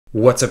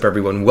What's up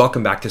everyone,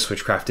 welcome back to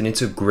Switchcraft, and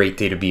it's a great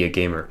day to be a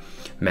gamer.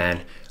 Man,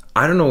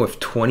 I don't know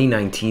if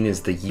 2019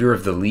 is the year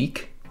of the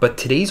leak, but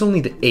today's only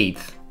the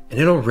 8th,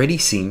 and it already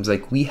seems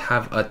like we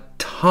have a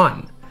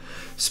ton.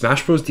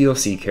 Smash Bros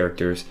DLC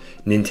characters,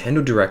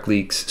 Nintendo Direct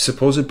leaks,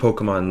 supposed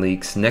Pokemon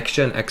leaks,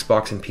 next-gen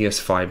Xbox and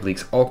PS5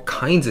 leaks, all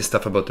kinds of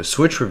stuff about the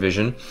Switch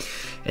revision,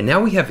 and now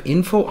we have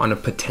info on a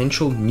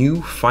potential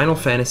new Final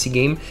Fantasy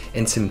game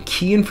and some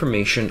key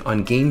information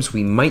on games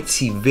we might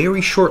see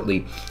very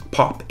shortly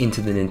pop into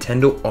the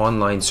Nintendo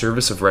online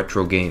service of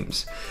retro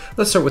games.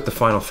 Let's start with the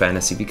Final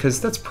Fantasy because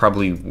that's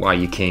probably why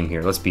you came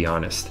here, let's be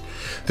honest.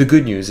 The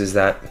good news is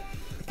that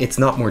it's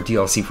not more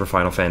DLC for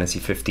Final Fantasy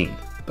 15.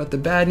 But the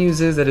bad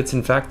news is that it's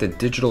in fact a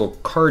digital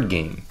card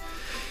game.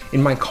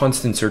 In my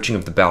constant searching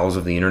of the bowels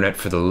of the internet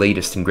for the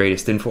latest and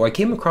greatest info, I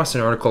came across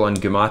an article on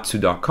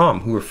Gematsu.com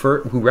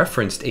who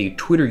referenced a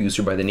Twitter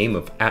user by the name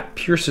of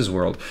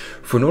 @Pierce'sWorld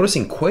for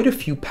noticing quite a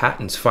few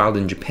patents filed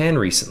in Japan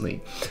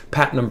recently.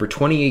 Patent number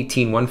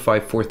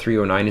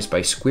 2018-154309 is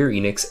by Square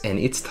Enix and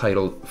it's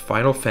titled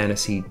Final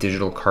Fantasy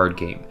Digital Card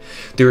Game.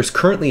 There is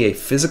currently a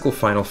physical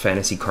Final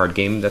Fantasy card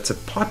game that's a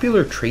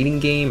popular trading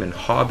game and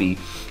hobby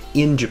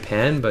in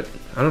Japan, but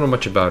I don't know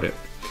much about it.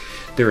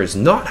 There is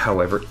not,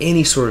 however,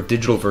 any sort of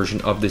digital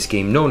version of this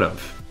game known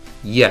of.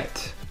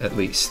 Yet, at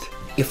least.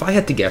 If I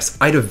had to guess,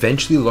 I'd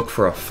eventually look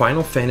for a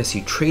Final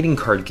Fantasy trading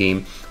card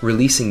game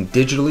releasing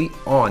digitally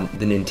on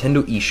the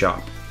Nintendo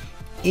eShop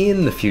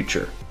in the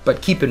future.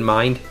 But keep in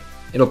mind,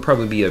 it'll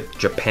probably be a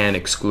Japan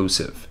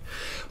exclusive.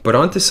 But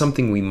on to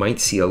something we might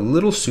see a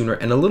little sooner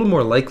and a little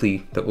more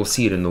likely that we'll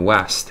see it in the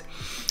West.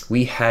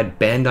 We had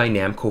Bandai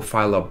Namco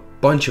file a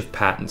bunch of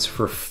patents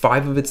for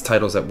 5 of its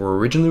titles that were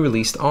originally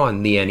released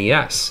on the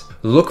NES.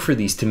 Look for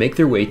these to make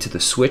their way to the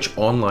Switch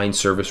Online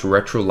Service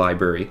Retro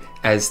Library,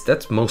 as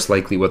that's most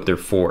likely what they're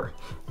for.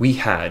 We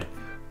had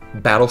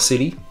Battle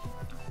City,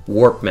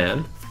 Warp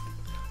Man,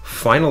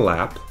 Final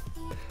Lap,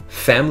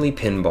 Family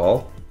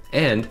Pinball,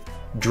 and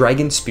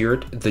Dragon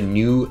Spirit The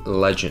New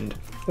Legend,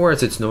 or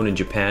as it's known in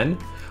Japan,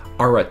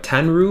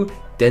 Aratanru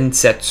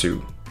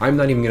Densetsu. I'm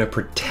not even going to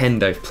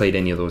pretend I've played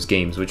any of those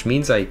games, which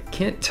means I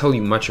can't tell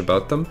you much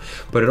about them,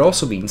 but it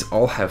also means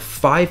I'll have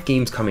 5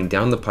 games coming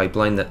down the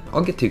pipeline that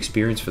I'll get to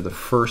experience for the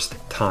first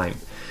time.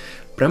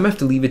 But I'm going to have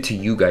to leave it to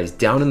you guys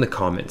down in the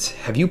comments.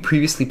 Have you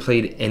previously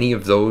played any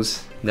of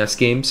those NES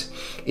games?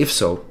 If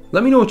so,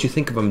 let me know what you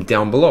think of them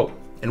down below,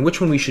 and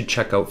which one we should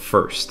check out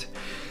first.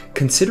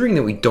 Considering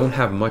that we don't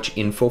have much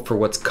info for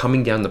what's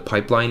coming down the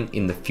pipeline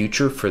in the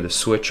future for the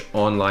Switch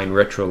Online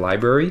Retro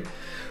Library,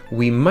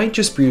 we might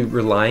just be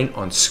relying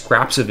on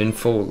scraps of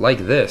info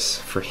like this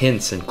for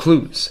hints and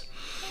clues.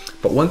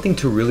 But one thing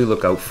to really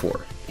look out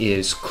for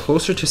is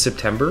closer to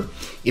September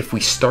if we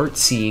start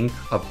seeing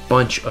a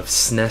bunch of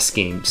SNES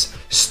games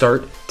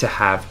start to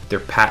have their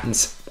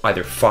patents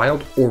either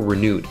filed or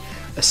renewed,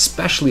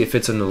 especially if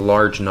it's in a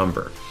large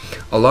number.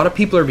 A lot of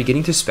people are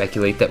beginning to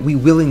speculate that we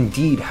will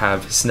indeed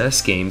have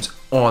SNES games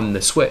on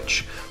the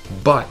Switch,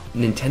 but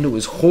Nintendo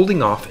is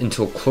holding off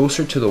until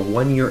closer to the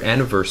 1-year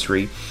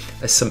anniversary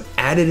as some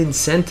added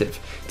incentive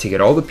to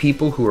get all the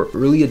people who are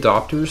early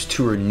adopters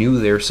to renew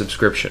their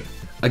subscription.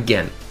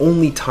 Again,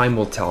 only time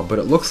will tell, but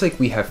it looks like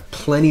we have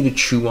plenty to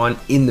chew on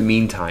in the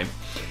meantime.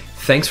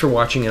 Thanks for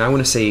watching, and I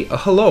want to say a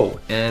hello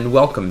and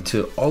welcome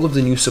to all of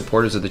the new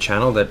supporters of the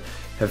channel that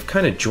have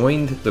kind of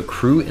joined the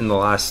crew in the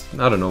last,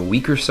 I don't know,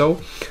 week or so.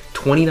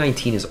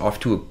 2019 is off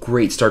to a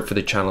great start for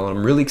the channel, and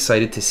I'm really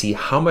excited to see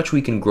how much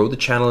we can grow the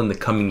channel in the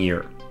coming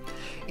year.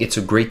 It's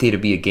a great day to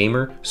be a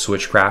gamer.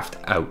 Switchcraft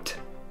out.